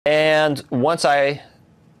And once I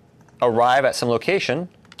arrive at some location,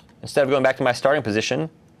 instead of going back to my starting position,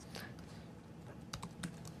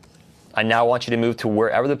 I now want you to move to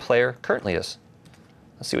wherever the player currently is.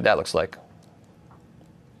 Let's see what that looks like.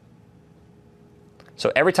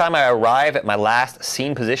 So every time I arrive at my last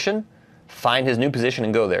scene position, find his new position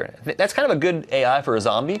and go there. That's kind of a good AI for a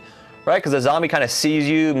zombie, right? Because the zombie kind of sees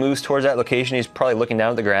you, moves towards that location. He's probably looking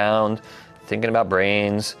down at the ground, thinking about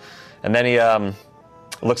brains. And then he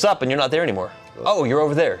looks up and you're not there anymore. Oh, you're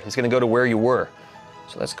over there. He's going to go to where you were.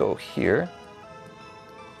 So let's go here.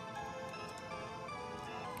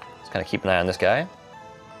 Let's kind of keep an eye on this guy.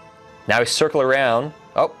 Now he's circling around.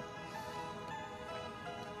 Oh.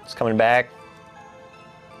 He's coming back.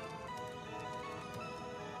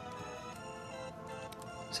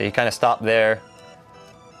 So he kind of stopped there.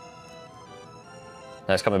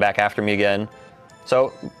 Now he's coming back after me again.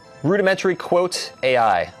 So rudimentary quote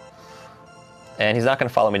AI. And he's not going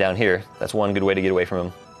to follow me down here. That's one good way to get away from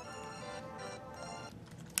him.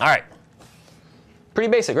 All right. Pretty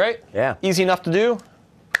basic, right? Yeah. Easy enough to do.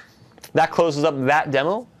 That closes up that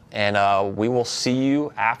demo. And we will see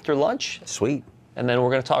you after lunch. Sweet. And then we're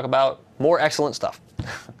going to talk about more excellent stuff.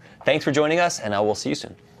 Thanks for joining us, and I will see you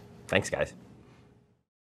soon. Thanks, guys.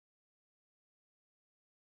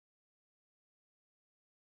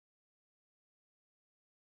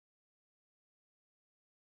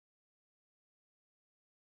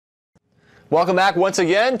 Welcome back once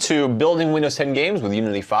again to Building Windows 10 Games with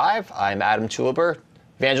Unity 5. I'm Adam Tuliper,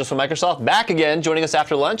 evangelist from Microsoft, back again, joining us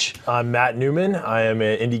after lunch. I'm Matt Newman. I am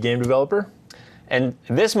an indie game developer. And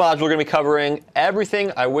in this module, we're going to be covering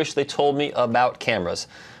everything I wish they told me about cameras,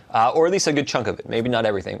 or at least a good chunk of it, maybe not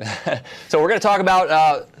everything. So we're going to talk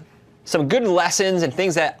about some good lessons and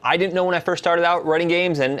things that I didn't know when I first started out writing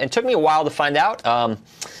games, and it took me a while to find out.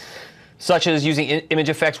 Such as using image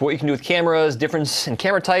effects, what you can do with cameras, difference in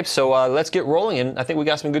camera types. So let's get rolling, and I think we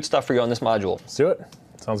got some good stuff for you on this module. Let's do it.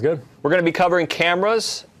 Sounds good. We're going to be covering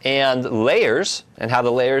cameras and layers, and how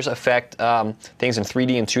the layers affect things in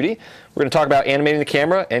 3D and 2D. We're going to talk about animating the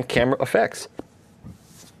camera and camera effects.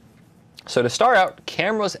 So to start out,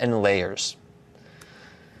 cameras and layers.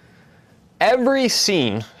 Every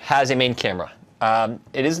scene has a main camera.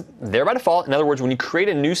 It is there by default. In other words, when you create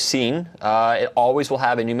a new scene, it always will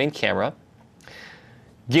have a new main camera.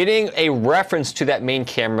 Getting a reference to that main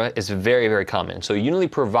camera is very, very common. So Unity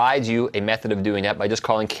provides you a method of doing that by just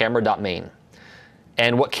calling camera.main.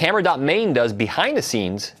 And what camera.main does behind the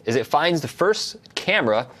scenes is it finds the first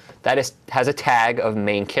camera that has a tag of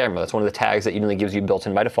main camera. That's one of the tags that Unity gives you built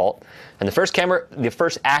in by default. And the first camera, the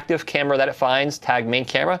first active camera that it finds, tagged main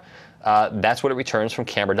camera, that's what it returns from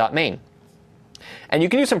camera.main. And you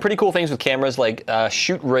can do some pretty cool things with cameras, like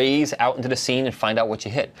shoot rays out into the scene and find out what you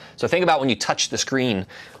hit. So think about when you touch the screen.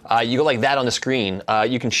 You go like that on the screen.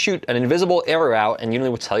 You can shoot an invisible arrow out, and Unity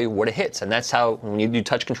will tell you what it hits. And that's how, when you do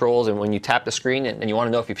touch controls and when you tap the screen and you want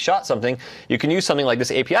to know if you've shot something, you can use something like this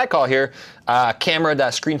API call here,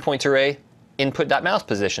 camera.screenPointArray input.mouse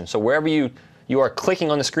position. So wherever you are clicking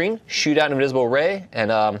on the screen, shoot out an invisible array.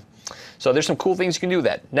 And so there's some cool things you can do with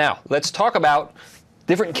that. Now, let's talk about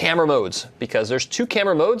different camera modes, because there's two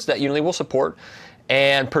camera modes that Unity will support,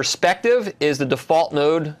 and perspective is the default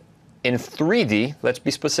mode in 3D. Let's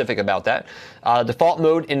be specific about that. Default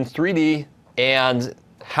mode in 3D, and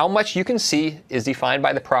how much you can see is defined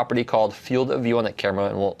by the property called field of view on that camera,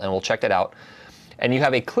 and we'll check that out. And you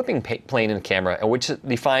have a clipping plane in the camera, which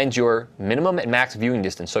defines your minimum and max viewing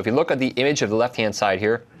distance. So if you look at the image of the left-hand side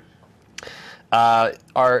here,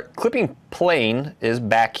 our clipping plane is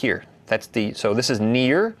back here. So this is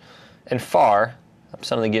near and far. I'm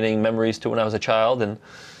suddenly getting memories to when I was a child, and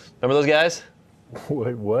remember those guys?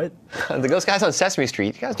 What? Those guys on Sesame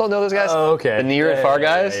Street. You guys don't know those guys? Oh, okay. The near and far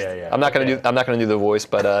guys. Yeah. I'm not gonna do the voice,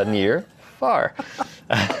 but near, far.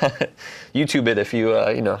 YouTube it if you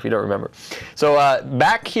if you don't remember. So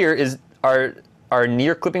back here is our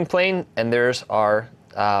near clipping plane, and there's our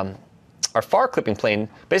far clipping plane.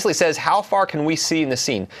 Basically says how far can we see in the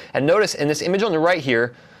scene. And notice in this image on the right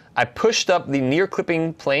here, I pushed up the near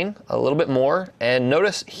clipping plane a little bit more, and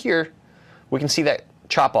notice here we can see that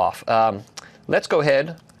chop off. Let's go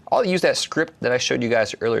ahead. I'll use that script that I showed you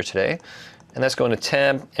guys earlier today, and let's go into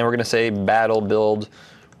temp, and we're going to say battle build.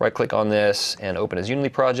 Right click on this and open as Unity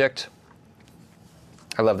project.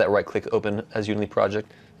 I love that right click open as Unity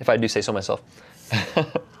project, if I do say so myself.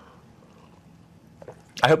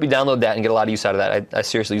 I hope you download that and get a lot of use out of that. I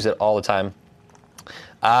seriously use it all the time.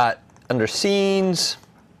 Under scenes,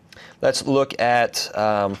 let's look at,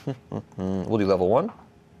 we'll do level 1.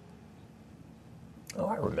 Oh,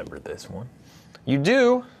 I remember this one. You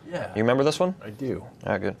do? Yeah. You remember this one? I do.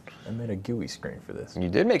 All right, good. I made a GUI screen for this. You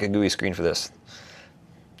did make a GUI screen for this.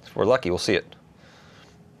 If we're lucky, we'll see it.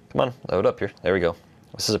 Come on, load up here. There we go.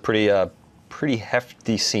 This is a pretty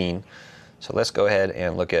hefty scene. So let's go ahead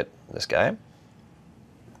and look at this guy.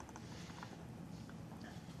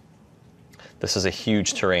 This is a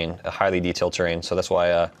huge terrain, a highly detailed terrain. So that's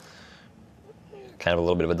why kind of a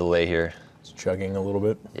little bit of a delay here. It's chugging a little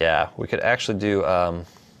bit. Yeah, we could actually do,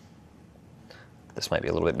 this might be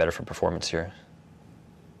a little bit better for performance here.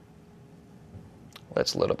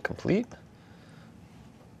 Let's load up complete.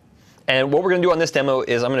 And what we're going to do on this demo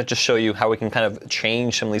is I'm going to just show you how we can kind of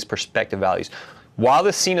change some of these perspective values. While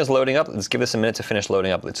this scene is loading up, let's give this a minute to finish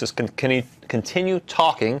loading up. Let's just continue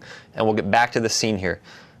talking, and we'll get back to the scene here.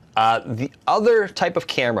 The other type of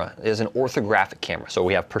camera is an orthographic camera. So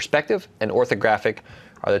we have perspective and orthographic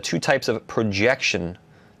are the two types of projection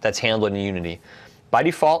that's handled in Unity. By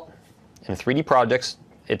default, in 3D projects,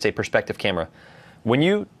 it's a perspective camera. When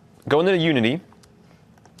you go into Unity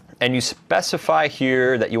and you specify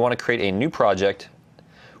here that you want to create a new project,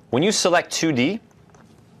 when you select 2D,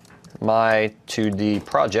 my 2D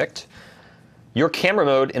project, your camera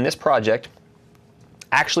mode in this project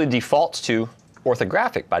actually defaults to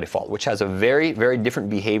orthographic by default, which has a very, very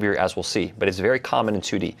different behavior, as we'll see, but it's very common in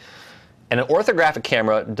 2D. And an orthographic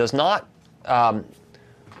camera does not,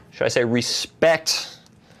 should I say, respect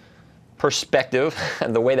perspective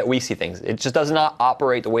and the way that we see things. It just does not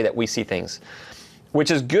operate the way that we see things,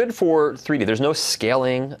 which is good for 3D. There's no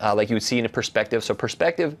scaling like you would see in a perspective. So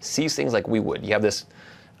perspective sees things like we would. You have this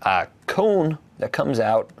cone that comes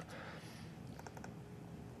out.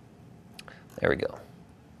 There we go.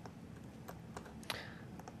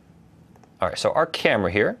 All right, so our camera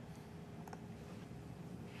here.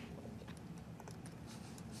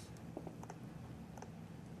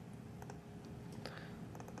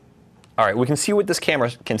 All right, we can see what this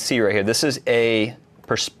camera can see right here. This is a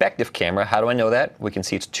perspective camera. How do I know that? We can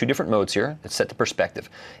see it's two different modes here. It's set to perspective.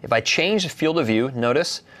 If I change the field of view,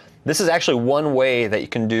 notice this is actually one way that you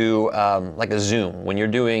can do like a zoom. When you're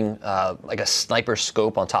doing like a sniper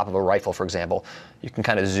scope on top of a rifle, for example, you can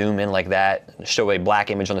kind of zoom in like that, show a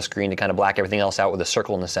black image on the screen to kind of black everything else out with a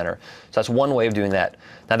circle in the center. So that's one way of doing that.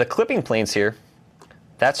 Now the clipping planes here,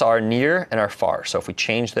 that's our near and our far. So if we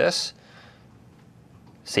change this,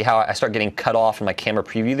 see how I start getting cut off in my camera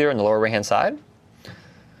preview there in the lower right-hand side?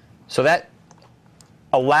 So that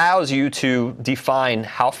allows you to define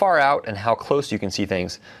how far out and how close you can see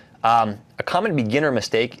things. A common beginner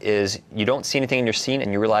mistake is you don't see anything in your scene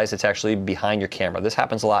and you realize it's actually behind your camera. This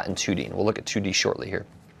happens a lot in 2D, and we'll look at 2D shortly here.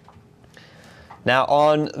 Now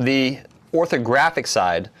on the orthographic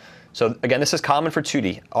side, so again, this is common for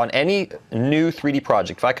 2D. On any new 3D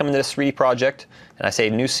project, if I come into this 3D project and I say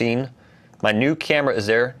new scene, my new camera is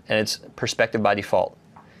there and it's perspective by default.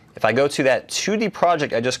 If I go to that 2D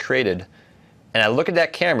project I just created and I look at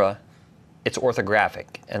that camera, it's orthographic.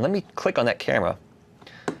 And let me click on that camera.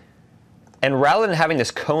 And rather than having this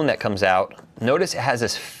cone that comes out, notice it has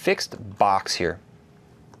this fixed box here.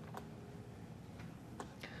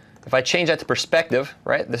 If I change that to perspective,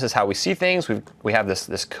 right, this is how we see things. We have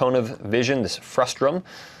this cone of vision, this frustrum.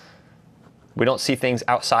 We don't see things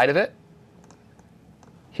outside of it.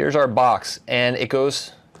 Here's our box, and it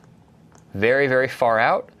goes very, very far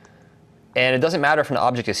out. And it doesn't matter if an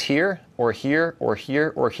object is here, or here, or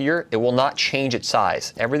here, or here. It will not change its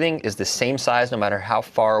size. Everything is the same size no matter how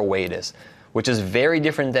far away it is, which is very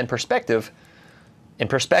different than perspective. In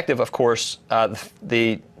perspective, of course,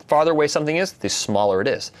 the farther away something is, the smaller it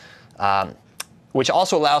is, which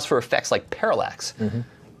also allows for effects like parallax.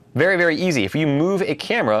 Very, very easy. If you move a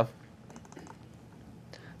camera,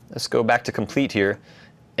 let's go back to complete here.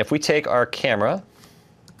 If we take our camera,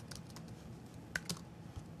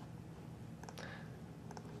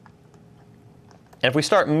 and if we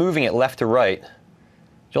start moving it left to right,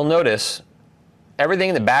 you'll notice everything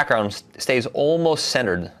in the background stays almost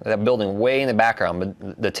centered. That building way in the background,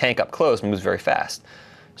 but the tank up close moves very fast.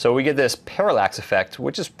 So we get this parallax effect,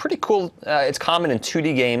 which is pretty cool. It's common in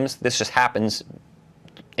 2D games. This just happens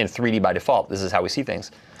in 3D by default. This is how we see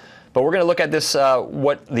things. But we're going to look at this,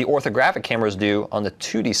 what the orthographic cameras do on the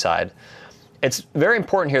 2D side. It's very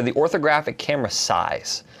important here, the orthographic camera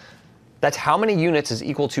size. That's how many units is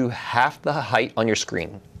equal to half the height on your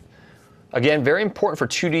screen. Again, very important for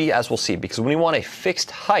 2D, as we'll see, because when we want a fixed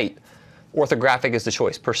height, orthographic is the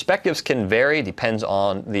choice. Perspectives can vary, depends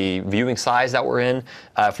on the viewing size that we're in.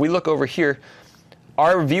 If we look over here,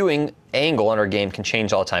 our viewing angle on our game can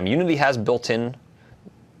change all the time. Unity has built in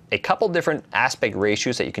a couple different aspect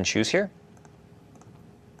ratios that you can choose here.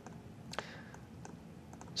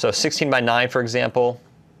 So 16:9, for example,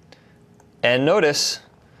 And notice,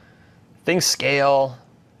 things scale.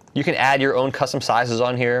 You can add your own custom sizes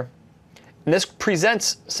on here. And this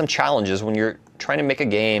presents some challenges when you're trying to make a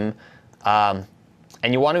game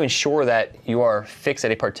and you want to ensure that you are fixed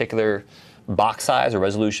at a particular box size or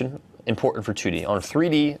resolution, important for 2D. On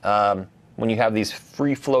 3D, when you have these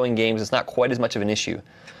free-flowing games, it's not quite as much of an issue.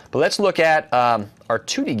 But let's look at our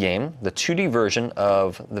 2D game, the 2D version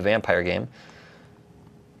of the vampire game.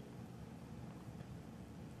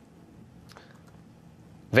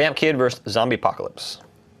 Vamp Kid versus Zombie Apocalypse.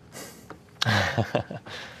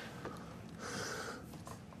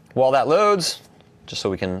 While that loads, just so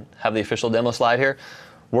we can have the official demo slide here,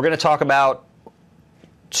 we're going to talk about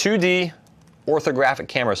 2D orthographic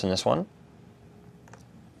cameras in this one.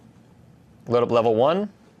 Load up level 1.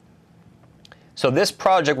 So this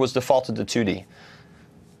project was defaulted to 2D.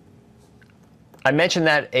 I mentioned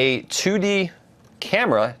that a 2D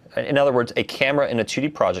camera, in other words, a camera in a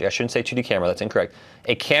 2D project, I shouldn't say 2D camera, that's incorrect.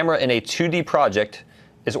 A camera in a 2D project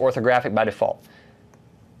is orthographic by default.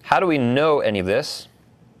 How do we know any of this?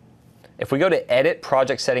 If we go to Edit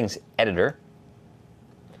Project Settings Editor,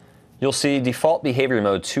 you'll see Default Behavior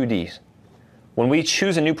Mode 2D. When we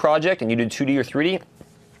choose a new project and you do 2D or 3D,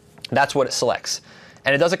 that's what it selects.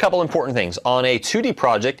 And it does a couple important things. On a 2D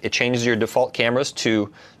project, it changes your default cameras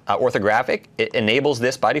to orthographic. It enables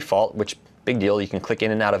this by default, which, big deal, you can click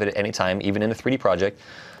in and out of it at any time, even in a 3D project.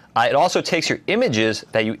 It also takes your images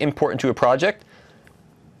that you import into a project,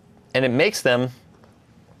 and it makes them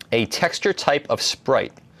a texture type of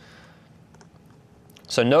sprite.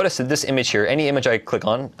 So notice that this image here, any image I click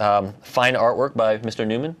on, fine artwork by Mr.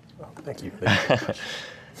 Newman. Oh, thank you. Thank you.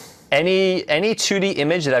 Any 2D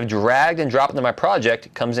image that I've dragged and dropped into my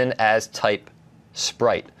project comes in as type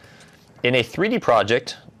sprite. In a 3D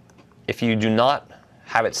project, if you do not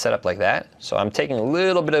have it set up like that, so I'm taking a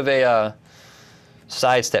little bit of a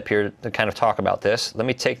sidestep here to kind of talk about this. Let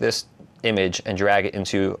me take this image and drag it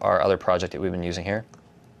into our other project that we've been using here.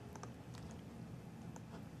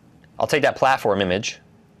 I'll take that platform image,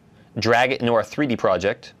 drag it into our 3D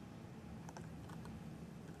project.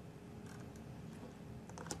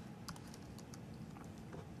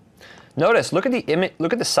 Notice, look at the image,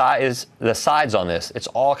 look at the sides on this. It's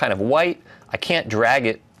all kind of white. I can't drag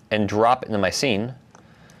it and drop it into my scene.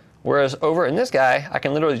 Whereas over in this guy, I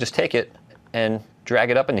can literally just take it and drag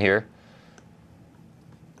it up in here,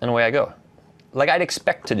 and away I go. Like I'd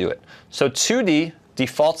expect to do it. So 2D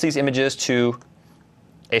defaults these images to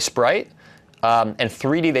a sprite, and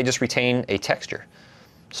 3D they just retain a texture.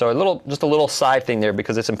 So just a little side thing there,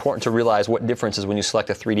 because it's important to realize what differences when you select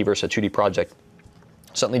a 3D versus a 2D project.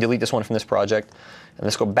 So let me delete this one from this project, and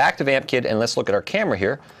let's go back to VampKit and let's look at our camera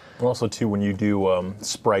here. And also, too, when you do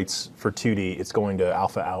sprites for 2D, it's going to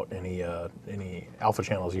alpha out any alpha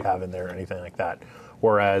channels you have in there or anything like that.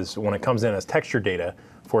 Whereas when it comes in as texture data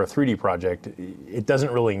for a 3D project, it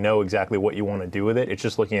doesn't really know exactly what you want to do with it. It's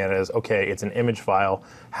just looking at it as, okay, it's an image file.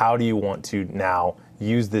 How do you want to now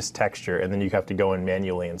use this texture? And then you have to go in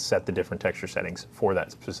manually and set the different texture settings for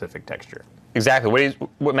that specific texture. Exactly.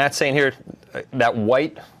 What Matt's saying here, that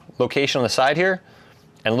white location on the side here,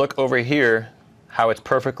 and look over here, how it's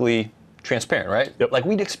perfectly transparent, right? Yep. Like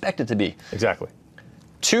we'd expect it to be. Exactly.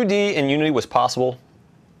 2D in Unity was possible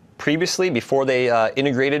previously before they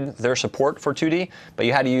integrated their support for 2D, but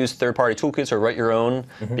you had to use third-party toolkits or write your own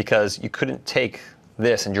because you couldn't take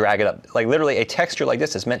this and drag it up. Like literally a texture like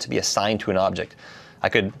this is meant to be assigned to an object. I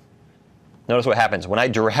could, notice what happens. When I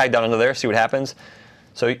drag down under there, see what happens?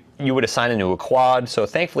 So you would assign it to a quad. So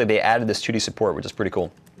thankfully they added this 2D support, which is pretty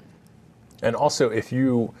cool. And also, if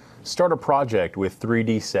you start a project with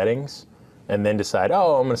 3D settings and then decide,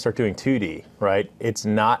 oh, I'm going to start doing 2D, right? It's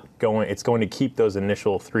going to keep those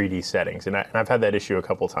initial 3D settings. And I've had that issue a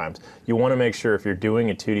couple times. You want to make sure if you're doing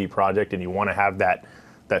a 2D project and you want to have that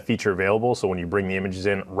feature available, so when you bring the images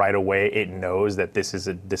in right away, it knows that this is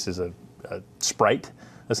a sprite.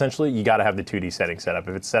 Essentially, you got to have the 2D setting set up.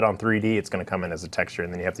 If it's set on 3D, it's going to come in as a texture,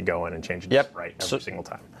 and then you have to go in and change it to sprite every single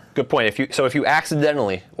time. Good point. If you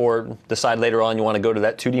accidentally or decide later on you want to go to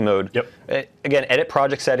that 2D mode, again, edit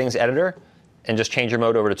project settings editor, and just change your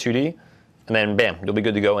mode over to 2D, and then bam, you'll be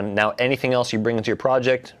good to go. And now anything else you bring into your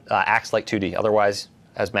project acts like 2D. Otherwise,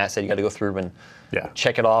 as Matt said, you got to go through and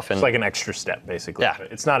check it off. And it's like an extra step, basically. Yeah.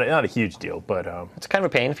 It's not a huge deal, but it's kind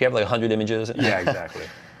of a pain if you have like 100 images. Yeah, exactly.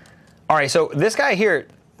 All right, so this guy here,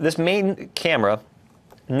 this main camera,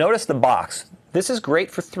 notice the box. This is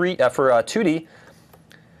great for 2D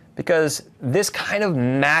because this kind of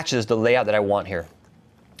matches the layout that I want here.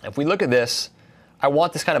 If we look at this, I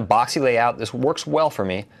want this kind of boxy layout. This works well for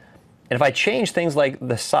me. And if I change things like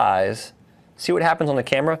the size, see what happens on the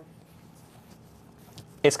camera?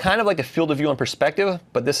 it's kind of like a field of view and perspective,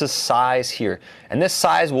 but this is size here. And this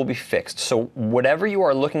size will be fixed. So whatever you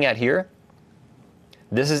are looking at here,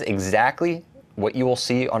 this is exactly what you will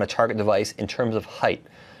see on a target device in terms of height,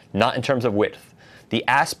 not in terms of width. The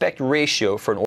aspect ratio for an